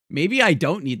Maybe I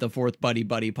don't need the 4th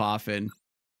Buddy-Buddy Poffin.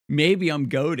 Maybe I'm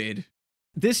goated.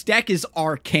 This deck is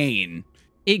arcane.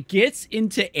 It gets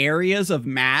into areas of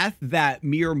math that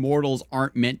mere mortals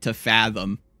aren't meant to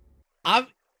fathom. Oh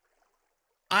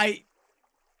my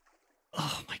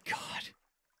God.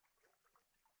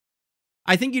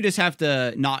 I think you just have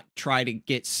to not try to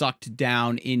get sucked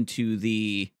down into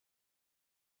the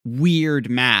weird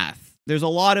math. There's a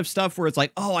lot of stuff where it's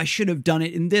like, oh, I should have done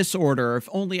it in this order. If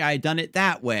only I had done it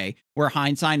that way. Where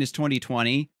hindsight is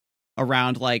 20/20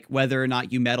 around like whether or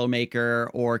not you Metal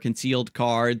Maker or concealed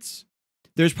cards.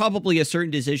 There's probably a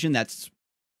certain decision that's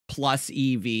plus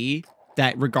EV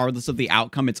that regardless of the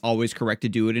outcome, it's always correct to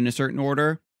do it in a certain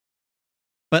order.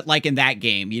 But like in that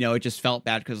game, you know, it just felt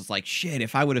bad because it's like, shit,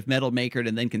 if I would have Metal Makered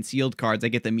and then concealed cards, I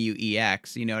get the Mew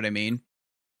EX. You know what I mean?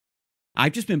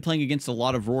 I've just been playing against a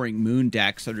lot of Roaring Moon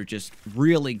decks that are just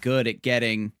really good at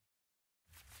getting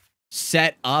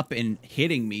set up and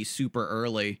hitting me super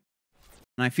early.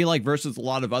 And I feel like versus a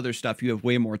lot of other stuff, you have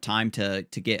way more time to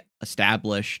get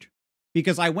established.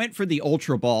 Because I went for the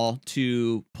Ultra Ball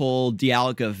to pull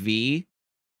Dialga V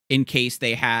in case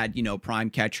they had, you know, Prime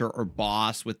Catcher or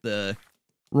Boss with the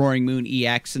Roaring Moon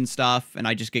EX and stuff, and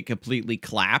I just get completely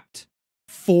clapped.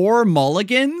 4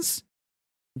 mulligans?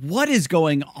 What is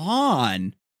going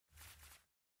on?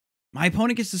 My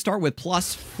opponent gets to start with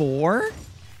 +4?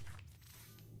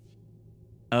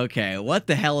 Okay, what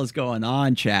the hell is going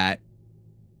on, chat?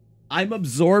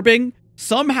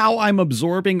 Somehow I'm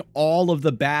absorbing all of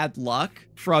the bad luck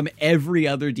from every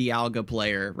other Dialga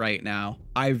player right now.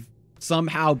 I've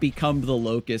somehow become the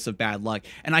locus of bad luck.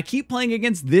 And I keep playing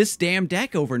against this damn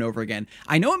deck over and over again.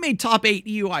 I know it made top 8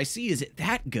 EUIC. Is it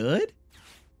that good?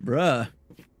 Bruh.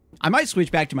 I might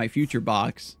switch back to my future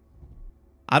box.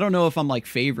 I don't know if I'm like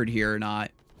favored here or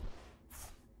not.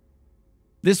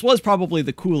 This was probably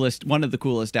the coolest, one of the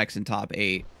coolest decks in top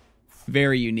 8.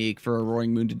 Very unique for a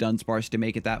Roaring Moon to Dunsparce to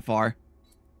make it that far.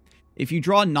 If you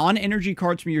draw non-energy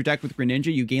cards from your deck with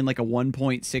Greninja, you gain like a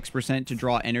 1.6% to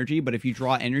draw energy, but if you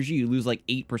draw energy, you lose like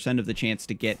 8% of the chance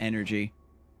to get energy.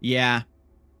 Yeah.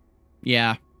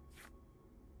 Yeah.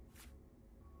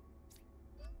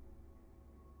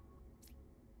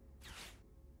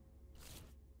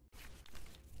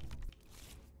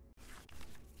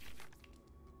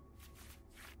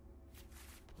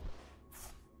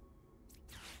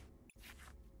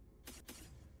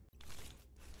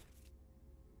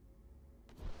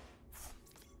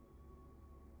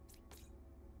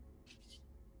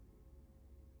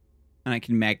 And I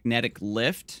can magnetic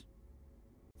lift.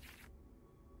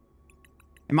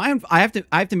 Am I on, I have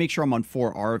to make sure I'm on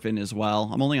 4 Arven as well.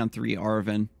 I'm only on 3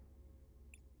 Arven.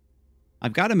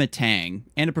 I've got a Metang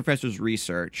and a Professor's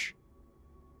Research.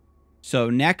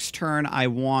 So next turn I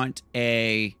want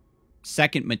a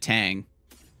second Metang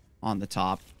on the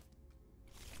top.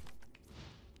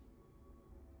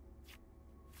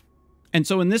 And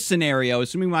so in this scenario,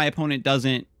 assuming my opponent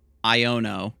doesn't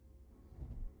Iono,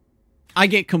 I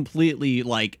get completely,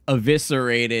 like,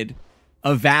 eviscerated,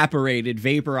 evaporated,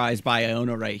 vaporized by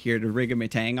Iono right here to rig a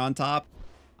Metang on top.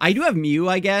 I do have Mew,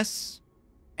 I guess,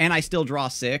 and I still draw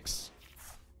 6.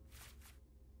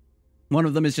 One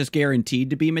of them is just guaranteed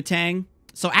to be Metang.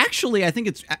 So actually, I think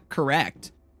it's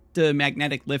correct to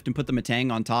magnetic lift and put the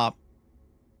Metang on top.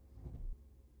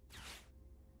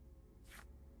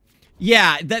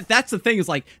 Yeah, that's the thing, is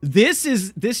like, this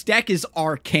deck is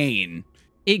arcane.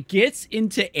 It gets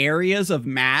into areas of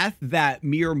math that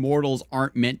mere mortals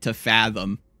aren't meant to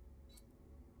fathom.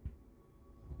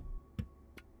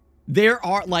 There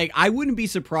are, like, I wouldn't be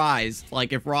surprised,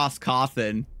 like, if Ross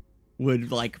Cawthon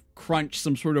would, like, crunch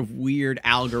some sort of weird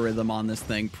algorithm on this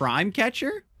thing. Prime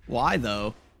Catcher? Why,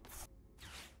 though?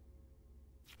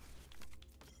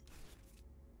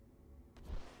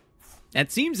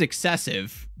 That seems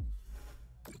excessive.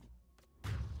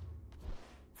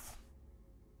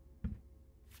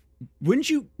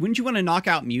 Wouldn't you want to knock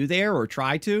out Mew there, or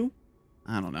try to?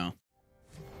 I don't know.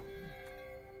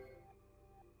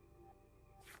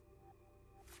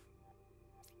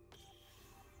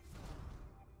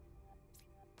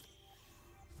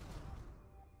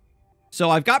 So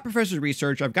I've got Professor's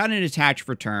Research, I've got an Attach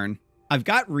for turn, I've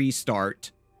got Restart.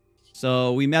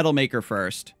 So we Metal Maker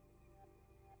first.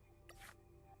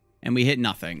 And we hit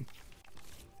nothing.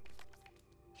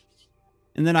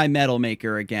 And then I Metal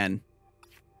Maker again.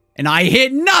 And I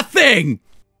hit nothing!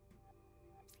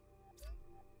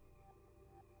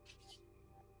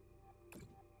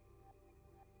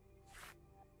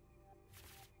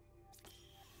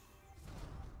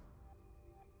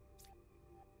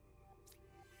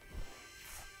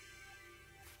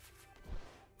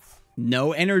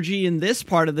 No energy in this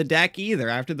part of the deck either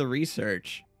after the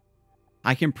research.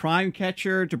 I can Prime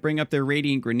Catcher to bring up their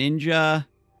Radiant Greninja.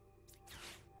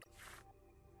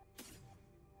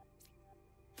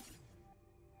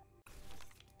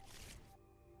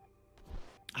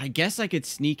 I guess I could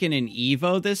sneak in an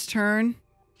Evo this turn.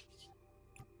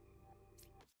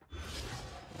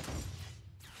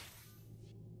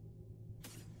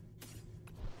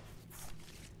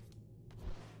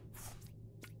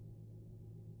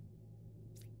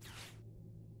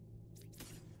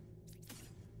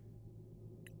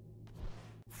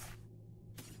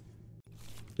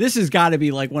 This has got to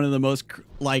be like one of the most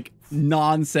like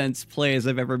nonsense plays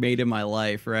I've ever made in my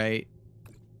life, right?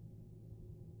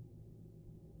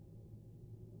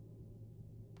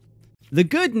 The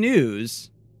good news,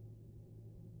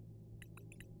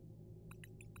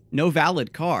 no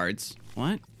valid cards.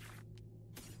 What?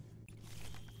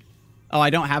 Oh, I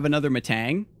don't have another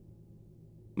Metang?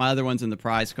 My other one's in the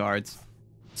prize cards.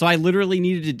 So I literally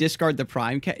needed to discard the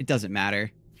Prime Cat. It doesn't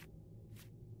matter.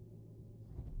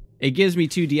 It gives me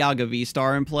 2 Dialga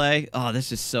VSTAR in play. Oh,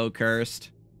 this is so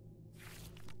cursed.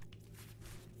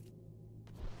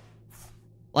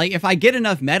 Like, if I get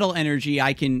enough Metal Energy,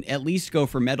 I can at least go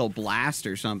for Metal Blast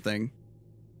or something.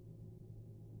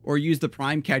 Or use the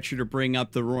Prime Catcher to bring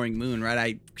up the Roaring Moon, right?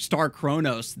 I Star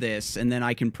Chronos this, and then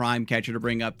I can Prime Catcher to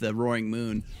bring up the Roaring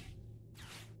Moon.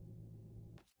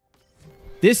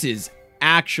 This is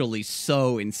actually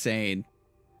so insane.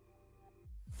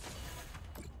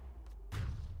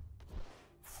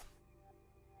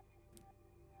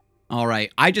 All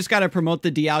right, I just got to promote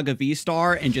the Dialga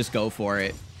V-Star and just go for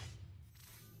it.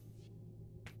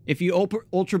 If you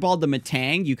Ultra Balled the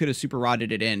Metang, you could have Super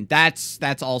Rodded it in. That's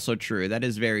also true. That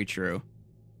is very true.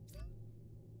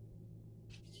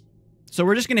 So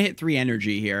we're just going to hit 3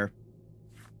 energy here.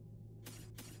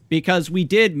 Because we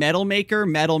did Metal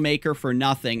Maker for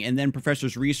nothing, and then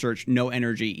Professor's Research, no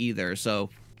energy either. So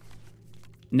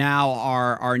now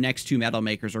our next 2 Metal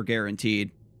Makers are guaranteed.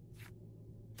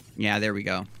 Yeah, there we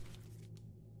go.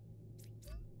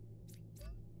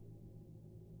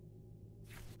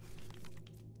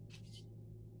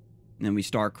 And then we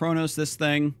Star Chronos this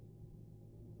thing.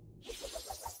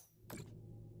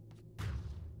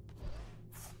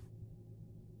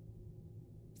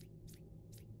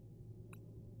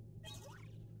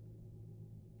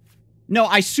 No,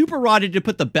 I Super Rodded to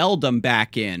put the Beldum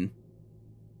back in.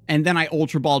 And then I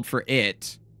Ultra Balled for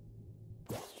it.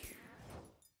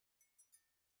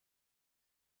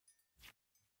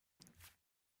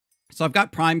 So I've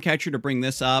got Prime Catcher to bring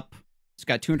this up. It's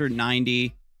got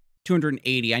 290.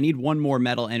 280. I need 1 more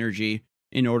Metal Energy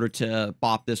in order to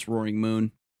bop this Roaring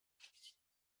Moon.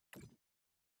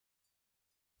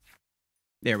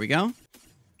 There we go.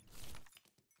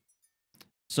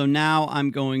 So now I'm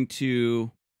going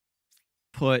to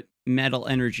put Metal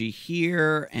Energy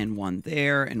here, and 1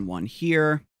 there, and 1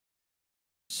 here.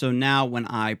 So now when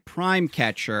I Prime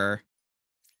Catcher,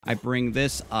 I bring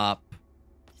this up.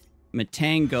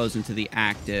 Metang goes into the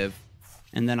active,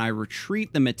 and then I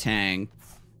retreat the Metang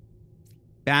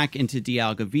back into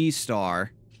Dialga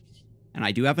V-Star, and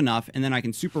I do have enough, and then I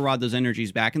can Super Rod those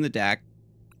energies back in the deck.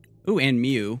 Ooh, and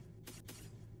Mew.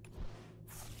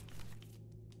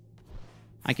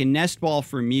 I can Nest Ball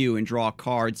for Mew and draw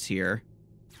cards here.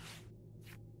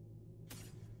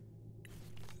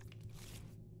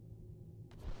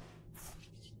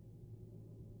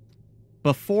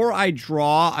 Before I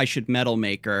draw, I should Metal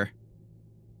Maker.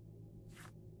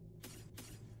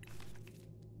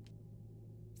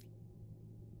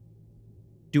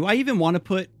 Do I even want to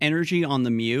put energy on the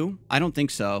Mew? I don't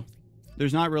think so.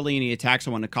 There's not really any attacks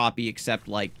I want to copy except,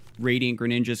 like, Radiant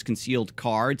Greninja's concealed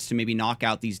cards to maybe knock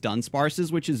out these Dunsparces,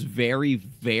 which is very,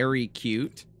 very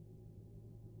cute.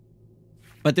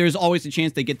 But there's always a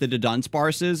chance they get the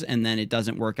Dunsparces, and then it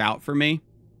doesn't work out for me.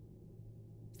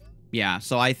 Yeah,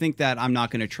 so I think that I'm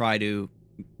not going to try to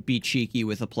be cheeky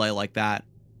with a play like that.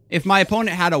 If my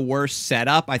opponent had a worse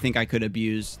setup, I think I could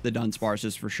abuse the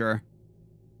Dunsparces for sure.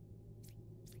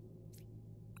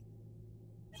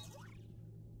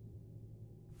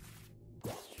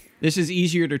 This is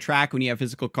easier to track when you have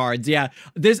physical cards. Yeah,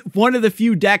 this one of the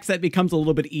few decks that becomes a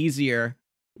little bit easier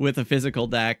with a physical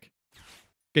deck.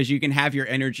 Because you can have your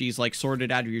energies like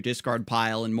sorted out of your discard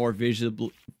pile and more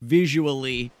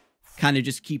visually kind of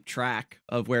just keep track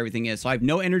of where everything is. So I have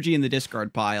no energy in the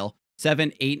discard pile.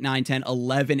 7, 8, 9, 10,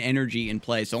 11 energy in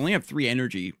play. So I only have 3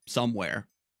 energy somewhere.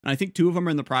 And I think 2 of them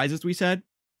are in the prizes, we said.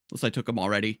 Unless I took them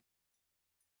already.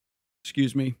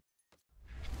 Excuse me.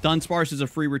 Dunsparce is a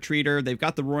free retreater. They've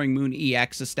got the Roaring Moon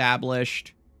EX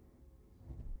established.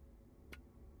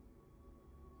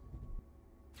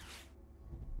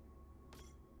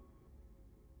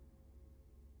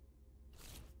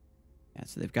 Yeah,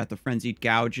 so they've got the Frenzied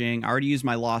Gouging. I already used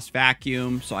my Lost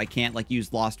Vacuum, so I can't, like,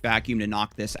 use Lost Vacuum to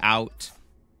knock this out.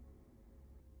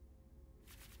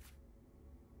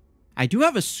 I do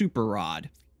have a Super Rod.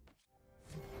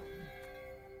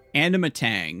 And a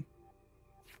Metang.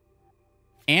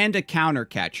 And a Counter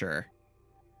Catcher.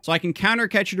 So I can Counter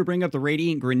Catcher to bring up the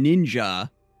Radiant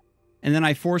Greninja. And then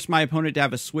I force my opponent to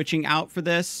have a switching out for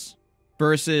this.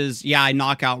 Versus, yeah, I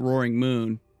knock out Roaring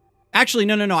Moon. Actually,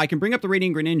 no. I can bring up the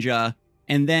Radiant Greninja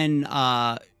and then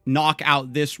knock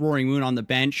out this Roaring Moon on the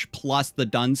bench plus the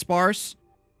Dunsparce.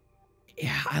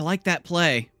 Yeah, I like that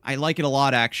play. I like it a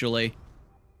lot, actually.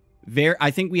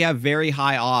 I think we have very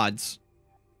high odds,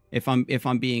 if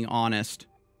I'm being honest.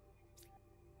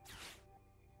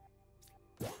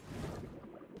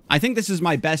 I think this is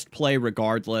my best play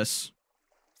regardless.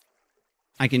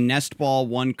 I can Nest Ball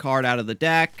one card out of the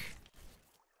deck.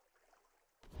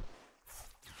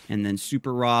 And then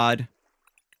Super Rod.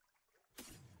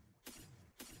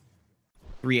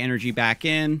 3 energy back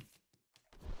in.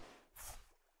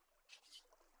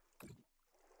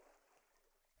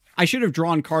 I should have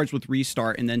drawn cards with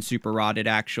Restart and then Super Rodded,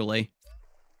 actually.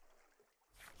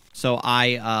 So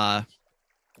I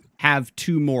have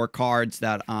 2 more cards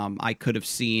that I could have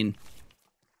seen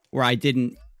where I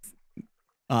didn't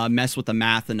mess with the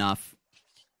math enough.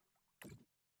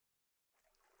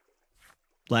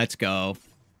 Let's go.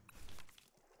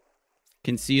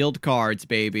 Concealed cards,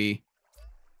 baby.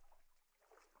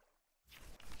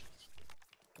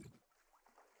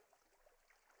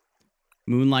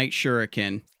 Moonlight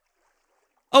Shuriken.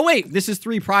 Oh, wait, this is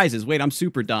 3 prizes. Wait, I'm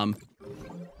super dumb.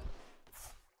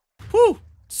 Whew.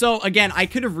 So, again, I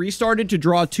could have restarted to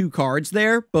draw 2 cards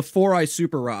there before I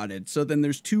Super Rodded. So then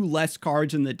there's 2 less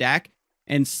cards in the deck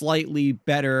and slightly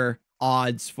better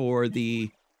odds for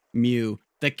the Mew.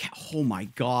 Oh, my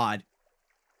God.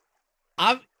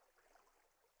 Oh,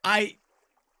 my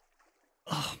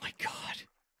God.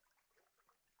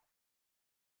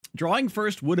 Drawing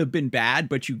first would have been bad,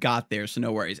 but you got there, so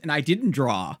no worries. And I didn't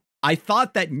draw. I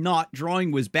thought that not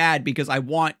drawing was bad because I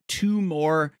want 2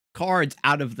 more cards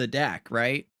out of the deck,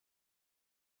 right?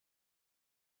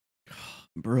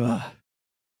 Bruh.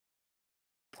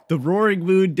 The Roaring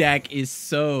Moon deck is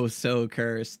so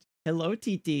cursed. Hello,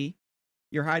 TT.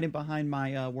 You're hiding behind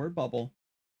my word bubble.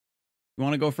 You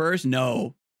want to go first?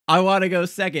 No. I want to go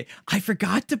second. I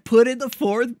forgot to put in the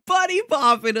 4th Buddy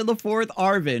Poffin and the 4th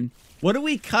Arven. What do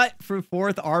we cut for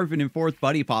 4th Arven and 4th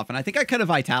Buddy Poffin? I think I cut a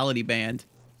Vitality Band.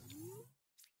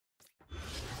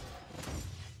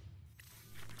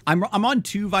 I'm on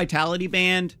 2 Vitality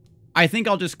Band. I think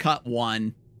I'll just cut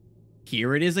 1.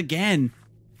 Here it is again.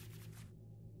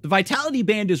 The Vitality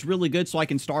Band is really good so I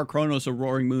can Star Chronos a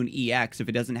Roaring Moon EX if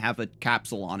it doesn't have a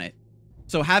capsule on it.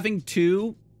 So having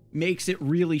 2 makes it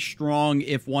really strong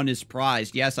if 1 is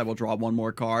prized. Yes, I will draw 1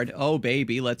 more card. Oh,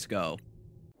 baby, let's go.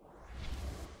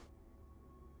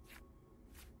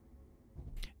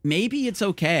 Maybe it's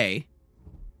okay.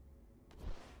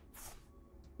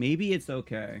 Maybe it's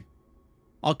okay.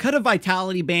 I'll cut a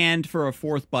Vitality Band for a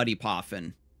 4th Buddy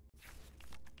Poffin.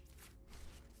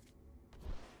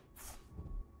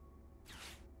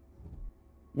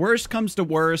 Worst comes to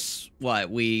worst, what?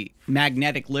 We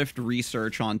Magnetic Lift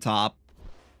Research on top.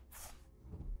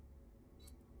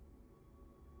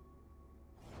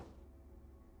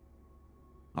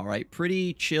 All right,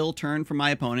 pretty chill turn from my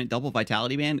opponent. Double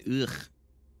Vitality Band. Ugh.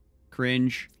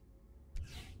 Cringe.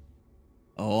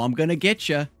 Oh, I'm gonna get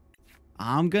ya.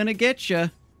 I'm gonna get ya.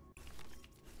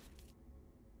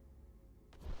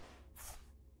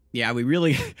 Yeah, we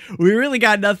really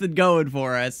got nothing going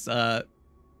for us. So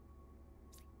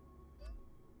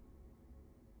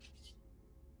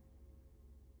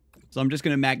I'm just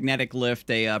gonna Magnetic Lift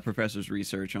a Professor's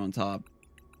Research on top.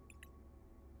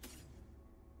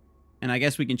 And I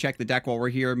guess we can check the deck while we're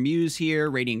here. Mew's here.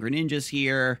 Radiant Greninja's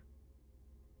here.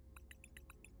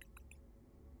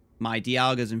 My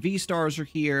Dialgas and VSTARs are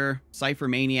here.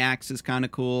 Ciphermaniacs is kind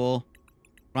of cool.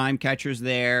 Prime Catcher's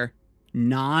there.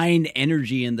 9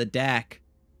 energy in the deck.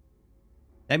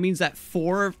 That means that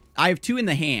 4... I have 2 in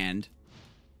the hand.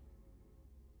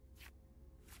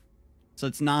 So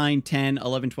it's 9, 10,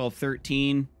 11, 12,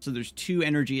 13. So there's 2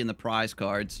 energy in the prize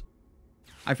cards.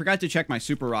 I forgot to check my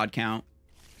Super Rod count.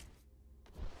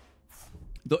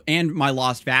 And my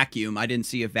Lost Vacuum. I didn't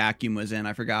see if Vacuum was in.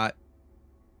 I forgot.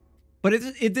 But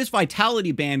if this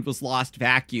Vitality Band was Lost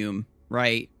Vacuum,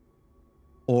 right?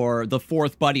 Or the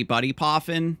 4th Buddy-Buddy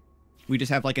Poffin, we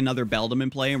just have like another Beldum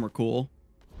in play and we're cool.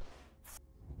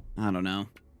 I don't know.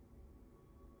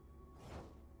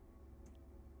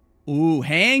 Ooh,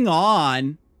 hang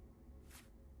on.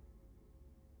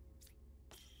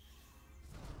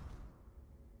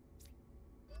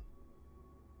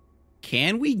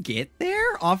 Can we get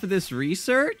there off of this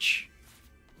research?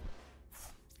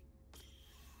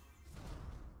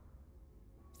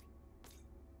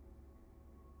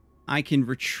 I can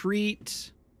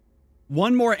retreat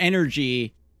one more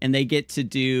energy, and they get to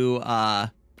do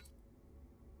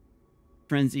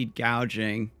frenzied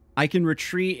gouging. I can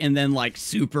retreat and then like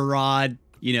super rod,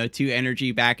 you know, 2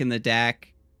 energy back in the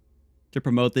deck to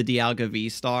promote the Dialga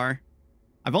VSTAR.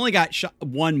 I've only got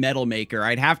 1 Metal Maker.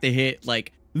 I'd have to hit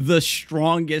like the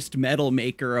strongest Metal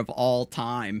Maker of all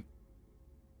time.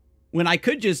 When I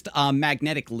could just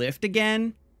Magnetic Lift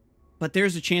again, but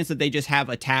there's a chance that they just have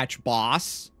attach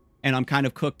boss, and I'm kind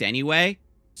of cooked anyway.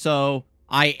 So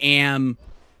I am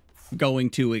going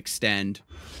to extend.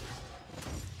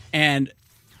 And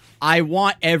I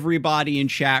want everybody in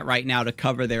chat right now to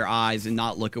cover their eyes and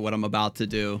not look at what I'm about to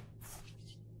do.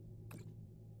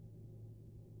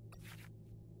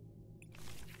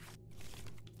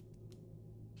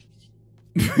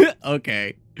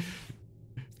 Okay.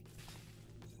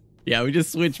 Yeah, we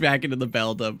just switched back into the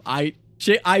Beldum. I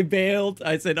bailed.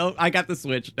 I said, oh, I got the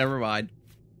switch. Never mind.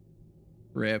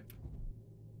 Rip.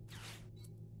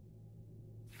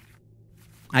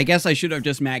 I guess I should have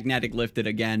just magnetic lifted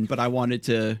again, but I wanted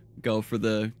to go for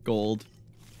the gold.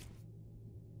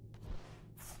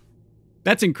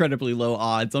 That's incredibly low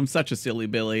odds. I'm such a silly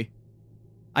Billy.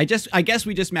 I guess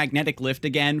we just magnetic lift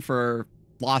again for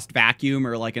Lost Vacuum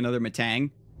or like another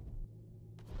Metang.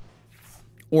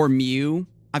 Or Mew.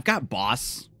 I've got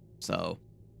Boss, so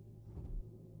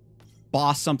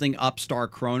Boss something Upstar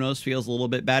Chronos feels a little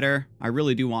bit better. I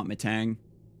really do want Metang.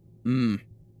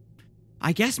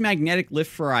 I guess Magnetic Lift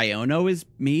for Iono is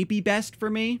maybe best for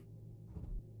me.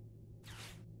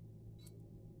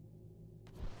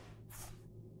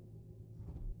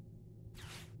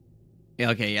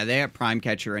 Okay, yeah, they have Prime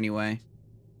Catcher anyway.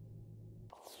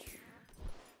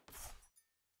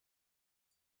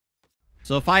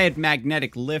 So if I had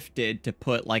Magnetic Lifted to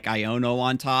put, like, Iono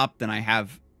on top, then I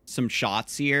have some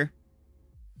shots here.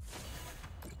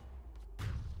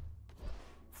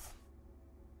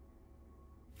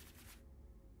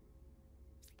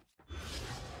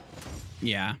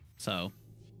 Yeah, so.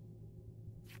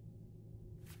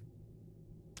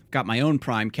 Got my own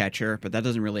Prime Catcher, but that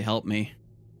doesn't really help me.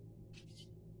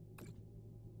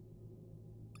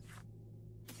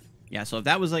 Yeah, so if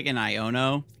that was like an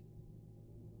Iono.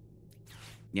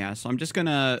 Yeah, so I'm just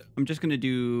gonna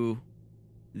do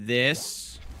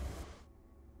this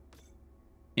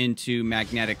into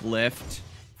Magnetic Lift.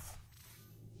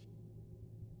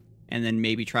 And then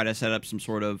maybe try to set up some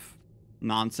sort of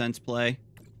nonsense play.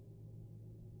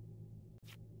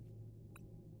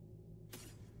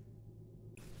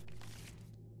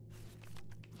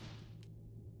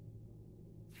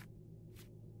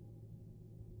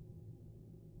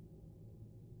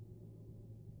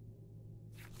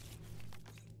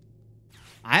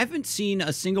 I haven't seen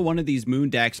a single one of these moon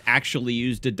decks actually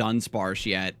use the Dunsparce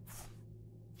yet.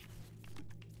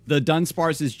 The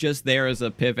Dunsparce is just there as a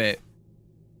pivot.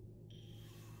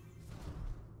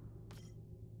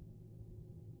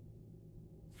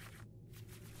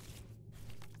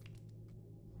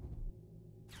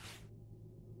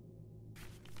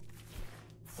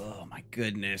 Oh my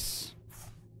goodness.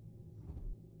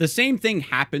 The same thing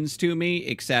happens to me,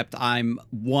 except I'm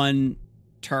one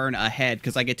turn ahead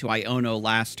because I get to Iono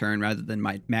last turn rather than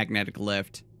my Magnetic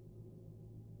Lift.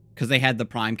 Because they had the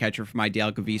Prime Catcher for my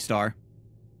Dialga VSTAR.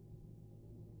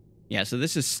 Yeah, so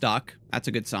this is stuck. That's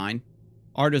a good sign.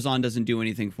 Artisan doesn't do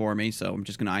anything for me, so I'm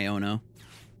just going to Iono.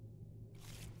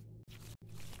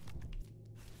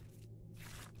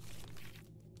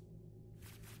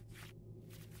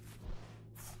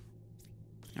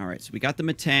 Alright, so we got the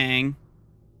Metang.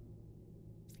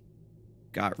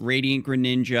 Got Radiant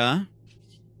Greninja.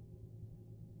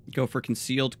 Go for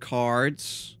concealed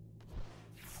cards.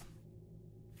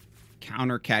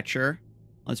 Counter Catcher.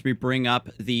 Let's bring up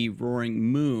the Roaring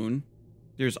Moon.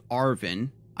 There's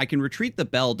Arven. I can retreat the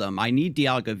Beldum. I need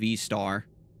Dialga VSTAR.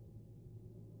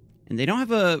 And they don't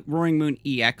have a Roaring Moon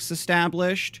EX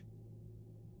established.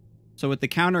 So with the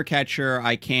Counter Catcher,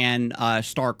 I can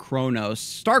Star Chronos.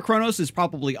 Star Chronos is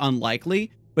probably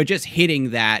unlikely, but just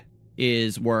hitting that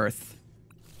is worth.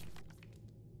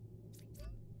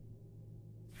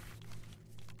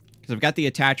 Because I've got the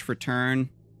attach for turn.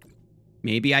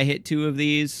 Maybe I hit 2 of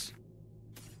these.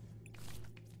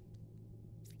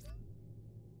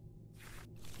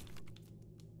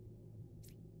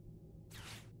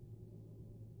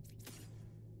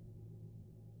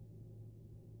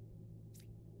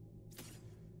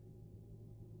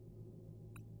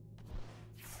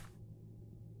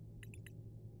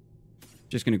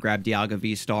 Just gonna grab Dialga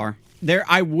VSTAR. There,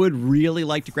 I would really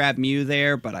like to grab Mew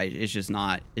there, but it's just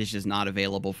not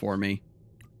available for me.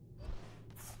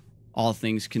 All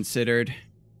things considered.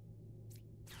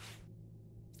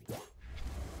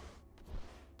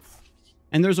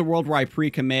 And there's a world where I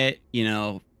pre-commit, you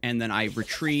know, and then I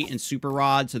retreat and Super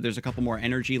Rod, so there's a couple more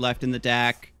energy left in the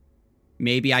deck.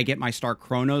 Maybe I get my Star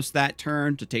Chronos that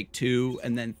turn to take 2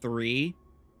 and then 3.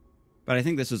 But I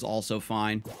think this is also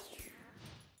fine.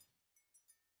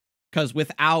 Because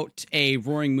without a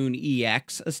Roaring Moon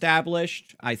EX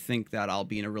established, I think that I'll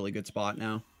be in a really good spot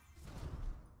now.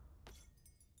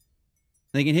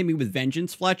 They can hit me with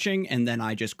Vengeance Fletching, and then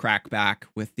I just crack back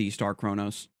with the Star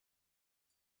Chronos.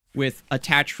 With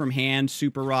Attach from Hand,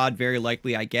 Super Rod, very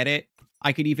likely I get it.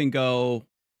 I could even go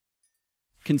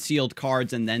Concealed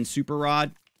Cards and then Super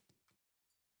Rod.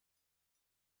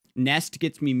 Nest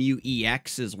gets me Mew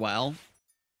EX as well.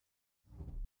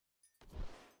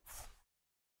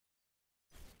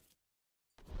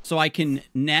 So I can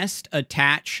Nest,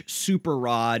 Attach, Super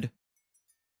Rod,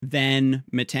 then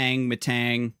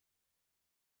Metang,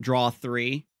 draw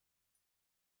 3.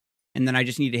 And then I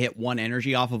just need to hit 1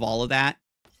 energy off of all of that.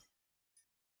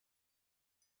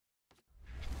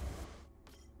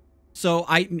 So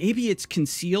maybe it's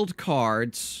Concealed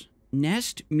Cards,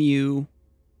 Nest Mew,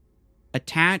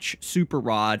 Attach Super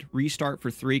Rod, restart for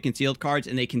 3 Concealed Cards,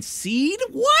 and they concede?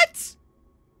 What?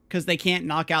 Because they can't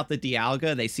knock out the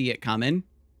Dialga, they see it coming.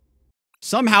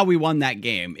 Somehow we won that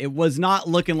game. It was not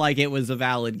looking like it was a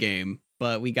valid game,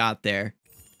 but we got there.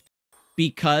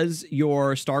 Because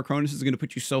your Star Chronos is going to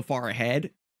put you so far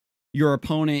ahead, your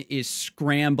opponent is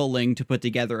scrambling to put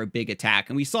together a big attack.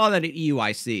 And we saw that at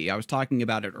EUIC. I was talking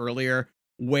about it earlier,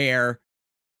 where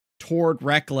Tord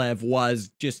Reklev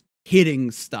was just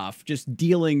hitting stuff, just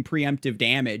dealing preemptive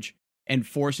damage and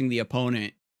forcing the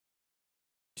opponent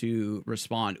to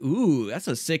respond. Ooh, that's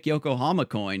a sick Yokohama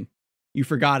coin. You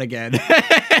forgot again.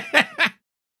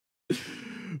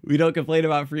 We don't complain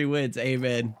about free wins.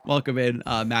 Amen. Welcome in,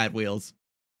 Mad Wheels.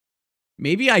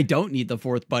 Maybe I don't need the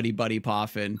 4th Buddy-Buddy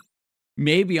Poffin.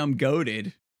 Maybe I'm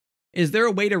goated. Is there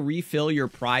a way to refill your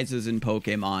prizes in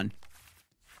Pokemon?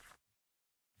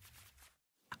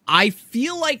 I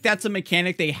feel like that's a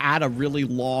mechanic they had a really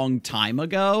long time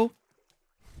ago.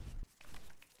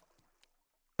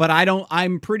 But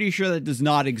I'm pretty sure that does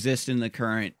not exist in the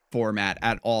current format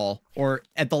at all. Or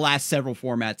at the last several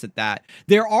formats at that.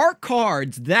 There are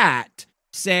cards that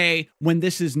say when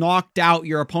this is knocked out,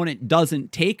 your opponent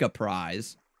doesn't take a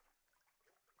prize.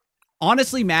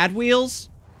 Honestly, Mad Wheels,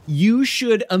 you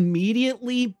should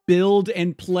immediately build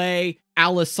and play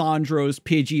Alessandro's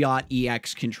Pidgeot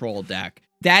EX control deck.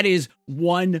 That is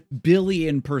 1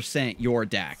 billion% your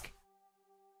deck.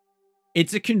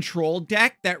 It's a control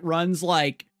deck that runs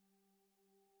like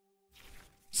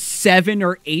 7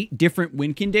 or 8 different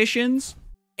win conditions,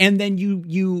 and then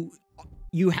you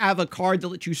have a card that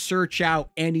lets you search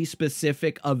out any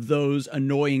specific of those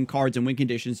annoying cards and win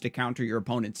conditions to counter your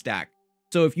opponent's deck.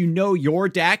 So if you know your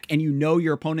deck and you know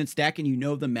your opponent's deck and you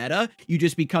know the meta, you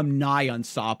just become nigh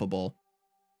unstoppable.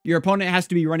 Your opponent has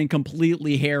to be running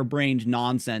completely harebrained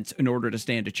nonsense in order to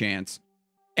stand a chance.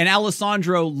 And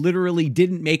Alessandro literally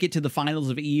didn't make it to the finals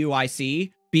of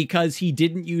EUIC because he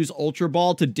didn't use Ultra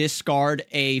Ball to discard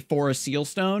a Forest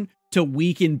Sealstone to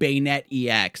weaken Bayonet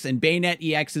EX. And Bayonet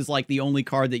EX is like the only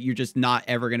card that you're just not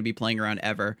ever going to be playing around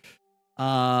ever.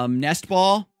 Nest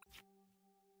Ball.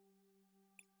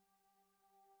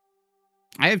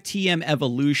 I have TM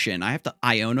Evolution. I have to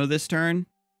Iono this turn.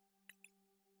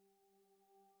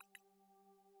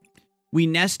 We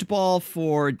Nest Ball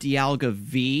for Dialga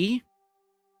V.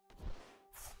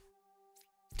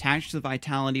 Attach the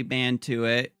Vitality Band to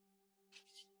it.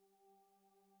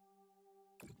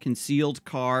 Concealed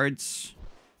cards.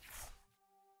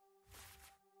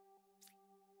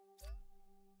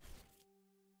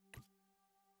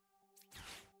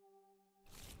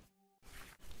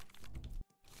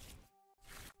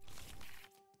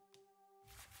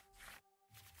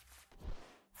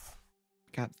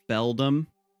 Got Beldum.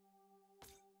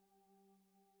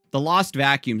 The Lost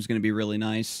Vacuum is going to be really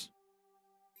nice.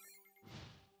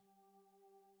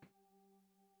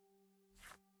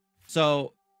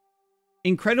 So,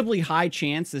 incredibly high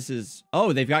chance this is...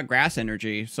 Oh, they've got Grass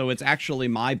Energy, so it's actually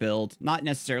my build. Not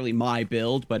necessarily my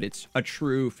build, but it's a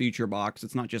true Future Box.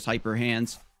 It's not just Hyper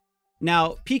Hands.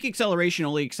 Now, Peak Acceleration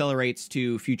only accelerates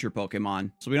to future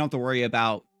Pokemon, so we don't have to worry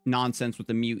about nonsense with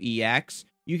the Mew EX.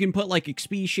 You can put, like,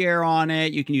 XP Share on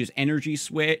it. You can use Energy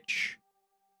Switch.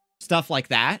 Stuff like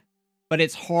that. But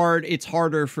it's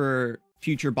harder for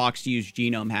Future Box to use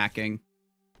Genome Hacking.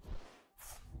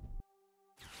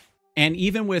 And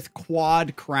even with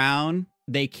Quad Crown,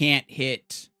 they can't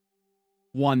hit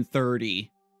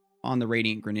 130 on the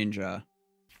Radiant Greninja.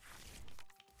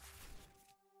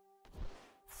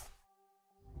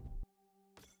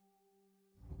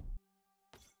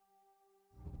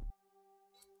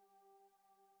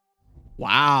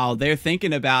 Wow, they're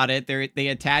thinking about it. They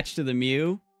attach to the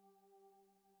Mew.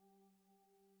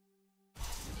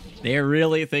 They're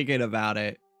really thinking about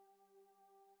it.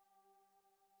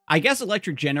 I guess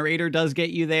Electric Generator does get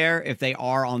you there if they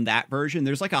are on that version.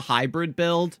 There's like a hybrid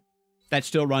build that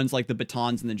still runs like the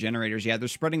batons and the generators. Yeah, they're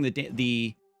spreading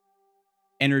the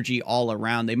energy all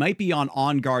around. They might be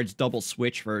on Guard's double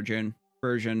switch version.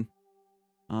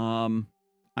 I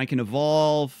can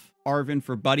evolve Arven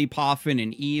for Buddy Poffin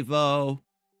and Evo.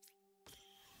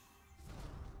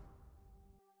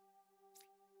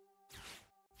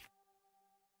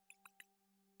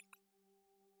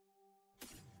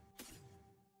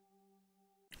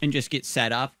 And just get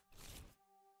set up.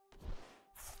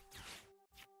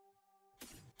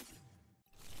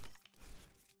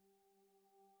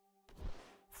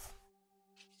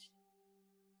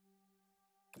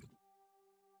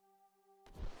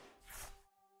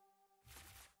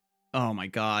 Oh my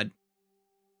god.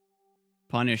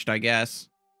 Punished, I guess.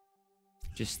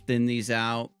 Just thin these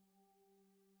out.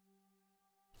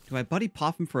 Do I Buddy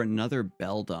Poffin for another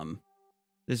Beldum?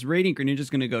 This Radiant Greninja is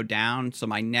going to go down, so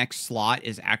my next slot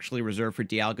is actually reserved for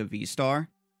Dialga VSTAR.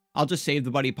 I'll just save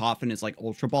the Buddy Poffin as like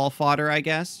Ultra Ball fodder, I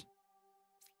guess.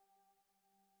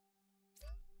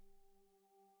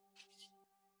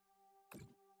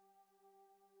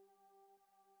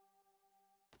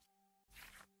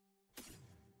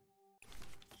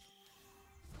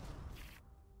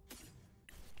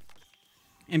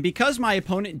 And because my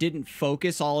opponent didn't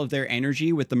focus all of their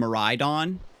energy with the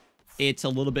Miraidon, it's a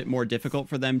little bit more difficult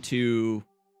for them to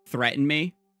threaten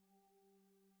me.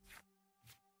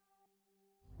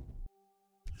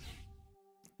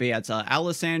 But yeah, it's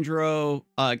Alessandro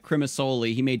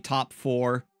Crimasoli. He made top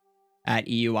 4 at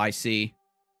EUIC.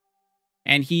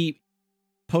 And he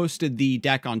posted the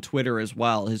deck on Twitter as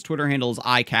well. His Twitter handle is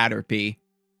iCaterpie.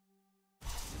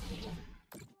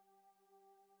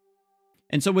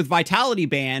 And so with Vitality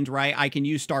Band, right, I can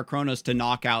use Star Chronos to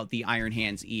knock out the Iron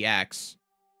Hands EX.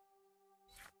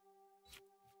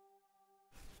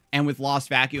 And with Lost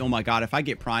Vacuum, oh my god, if I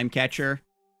get Prime Catcher.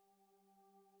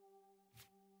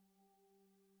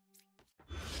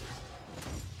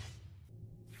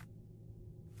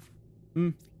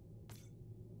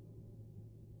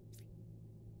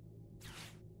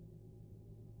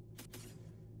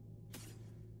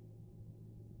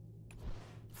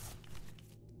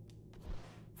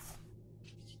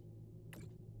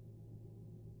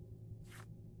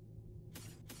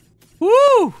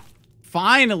 Woo!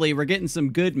 Finally, we're getting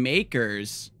some good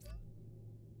makers.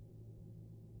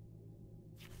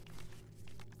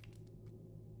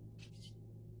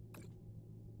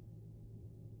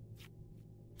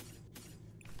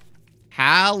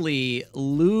 Hallelujah.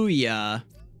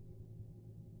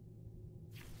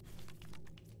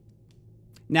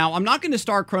 Now, I'm not going to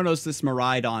Star Chronos this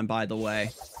Miraidon, by the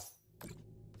way.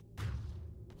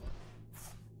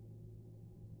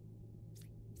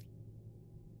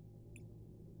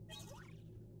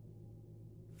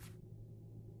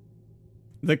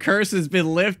 The curse has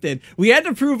been lifted. We had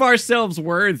to prove ourselves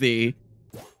worthy.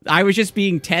 I was just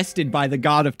being tested by the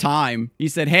god of time. He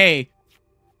said, hey,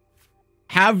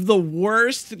 have the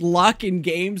worst luck in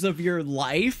games of your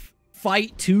life,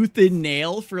 fight tooth and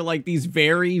nail for like these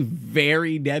very,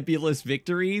 very nebulous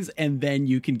victories, and then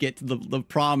you can get to the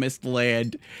promised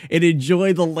land and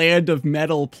enjoy the land of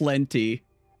metal plenty.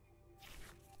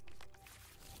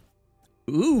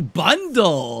 Ooh,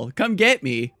 bundle! Come get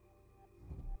me.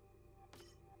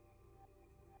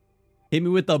 Hit me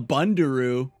with the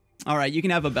Bundaroo. Alright, you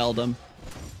can have a Beldum.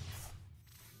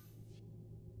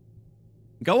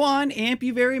 Go on, amp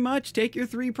you very much. Take your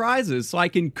 3 prizes so I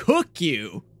can cook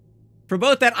you. For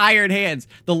both that Iron Hands.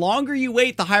 The longer you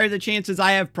wait, the higher the chances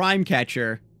I have Prime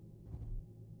Catcher.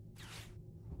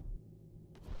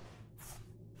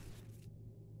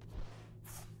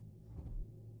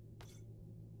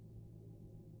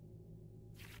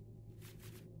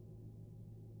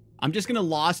 I'm just gonna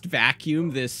Lost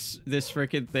Vacuum this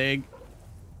frickin' thing.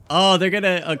 Oh, they're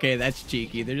gonna... Okay, that's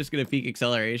cheeky. They're just gonna peak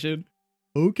acceleration.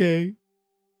 Okay.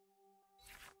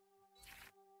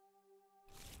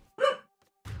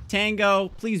 Tango,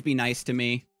 please be nice to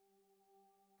me.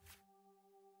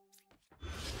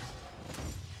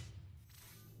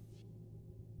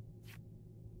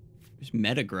 There's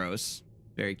Metagross.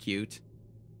 Very cute.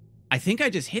 I think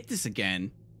I just hit this again.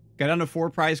 Got down to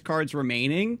 4 prize cards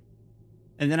remaining.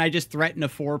 And then I just threatened a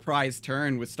 4 prize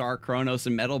turn with Star Chronos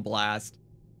and Metal Blast.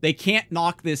 They can't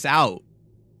knock this out.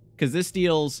 Because this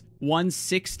deals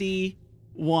 160,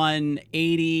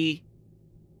 180,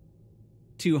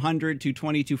 200,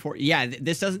 220, 240. Yeah,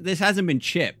 this hasn't been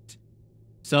chipped.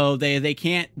 So they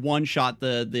can't one-shot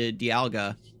the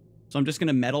Dialga. So I'm just going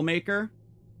to Metal Maker.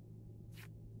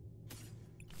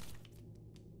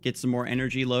 Get some more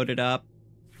energy loaded up.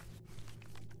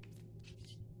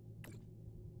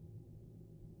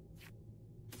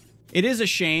 It is a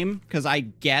shame, because I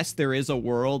guess there is a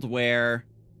world where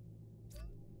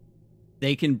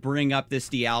they can bring up this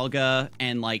Dialga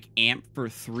and, like, amp for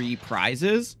 3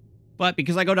 prizes. But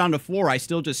because I go down to 4, I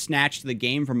still just snatched the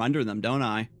game from under them, don't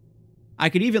I? I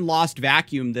could even Lost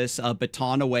Vacuum this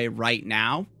baton away right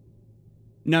now.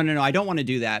 No, I don't want to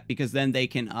do that, because then they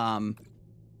can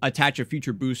attach a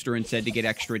future booster instead to get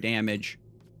extra damage.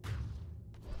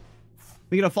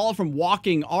 We get a follow from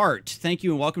Walking Art. Thank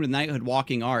you and welcome to Knighthood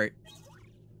Walking Art.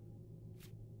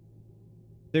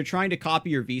 They're trying to copy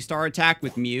your VSTAR attack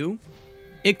with Mew.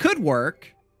 It could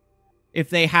work if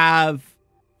they have,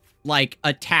 like,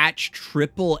 attached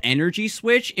triple energy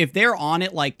switch. If they're on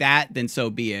it like that, then so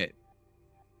be it.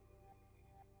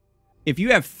 If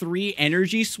you have 3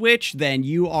 energy switch, then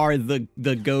you are the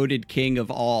goated king of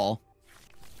all.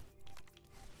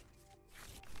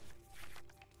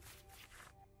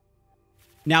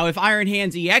 Now, if Iron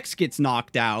Hands EX gets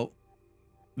knocked out,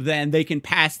 then they can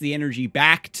pass the energy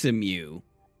back to Mew.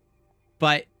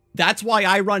 But that's why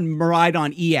I run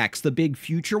Miraidon EX, the big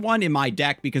future one, in my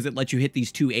deck, because it lets you hit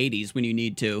these 280s when you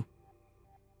need to.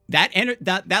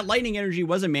 That lightning energy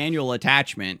was a manual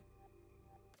attachment.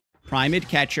 Prime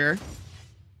Catcher.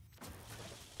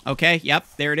 Okay, yep,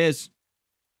 there it is.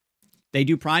 They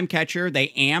do Prime Catcher, they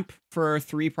amp for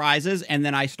 3 prizes, and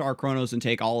then I Star Chronos and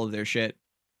take all of their shit.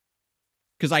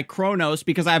 Because I Chronos,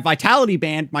 because I have Vitality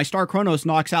Band, my Star Chronos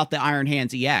knocks out the Iron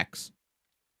Hands EX.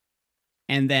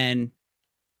 And then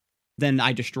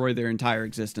I destroy their entire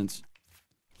existence.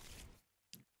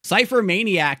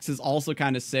 Ciphermaniacs is also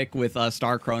kind of sick with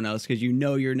Star Chronos, because you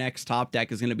know your next top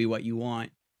deck is going to be what you want.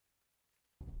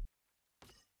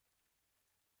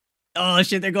 Oh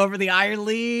shit, they're going for the Iron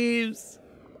Leaves!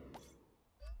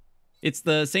 It's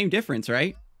the same difference,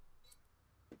 right?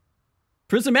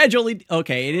 Prism Edge only...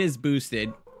 Okay, it is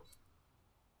boosted.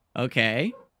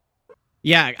 Okay.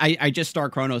 Yeah, I just Star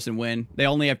Chronos and win. They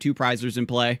only have 2 prizers in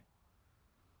play.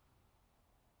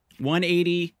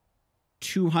 180,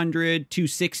 200,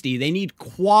 260. They need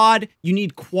quad... You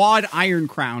need quad Iron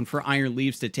Crown for Iron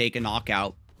Leaves to take a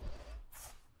knockout.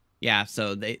 Yeah,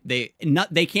 so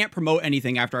they can't promote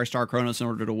anything after our Star Chronos in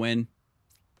order to win.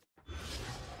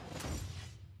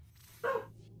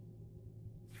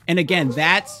 And again,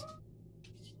 that's...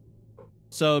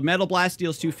 So Metal Blast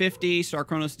deals 250, Star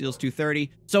Chronos deals 230.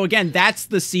 So again, that's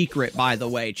the secret, by the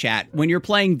way, chat. When you're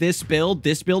playing this build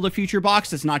of Future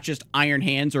Box, it's not just Iron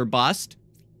Hands or Bust.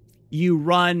 You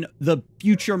run the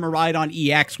Future Miraidon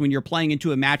EX when you're playing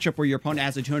into a matchup where your opponent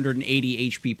has a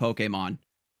 280 HP Pokemon.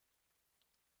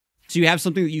 So you have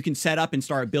something that you can set up and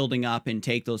start building up and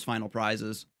take those final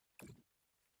prizes.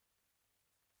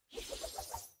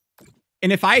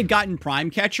 And if I had gotten Prime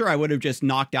Catcher, I would have just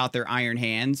knocked out their Iron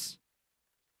Hands.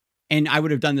 And I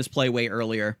would have done this play way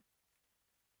earlier.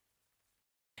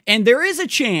 And there is a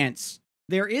chance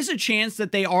that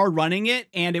they are running it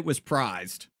and it was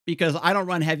prized. Because I don't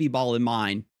run Heavy Ball in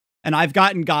mine. And I've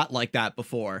got like that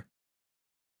before.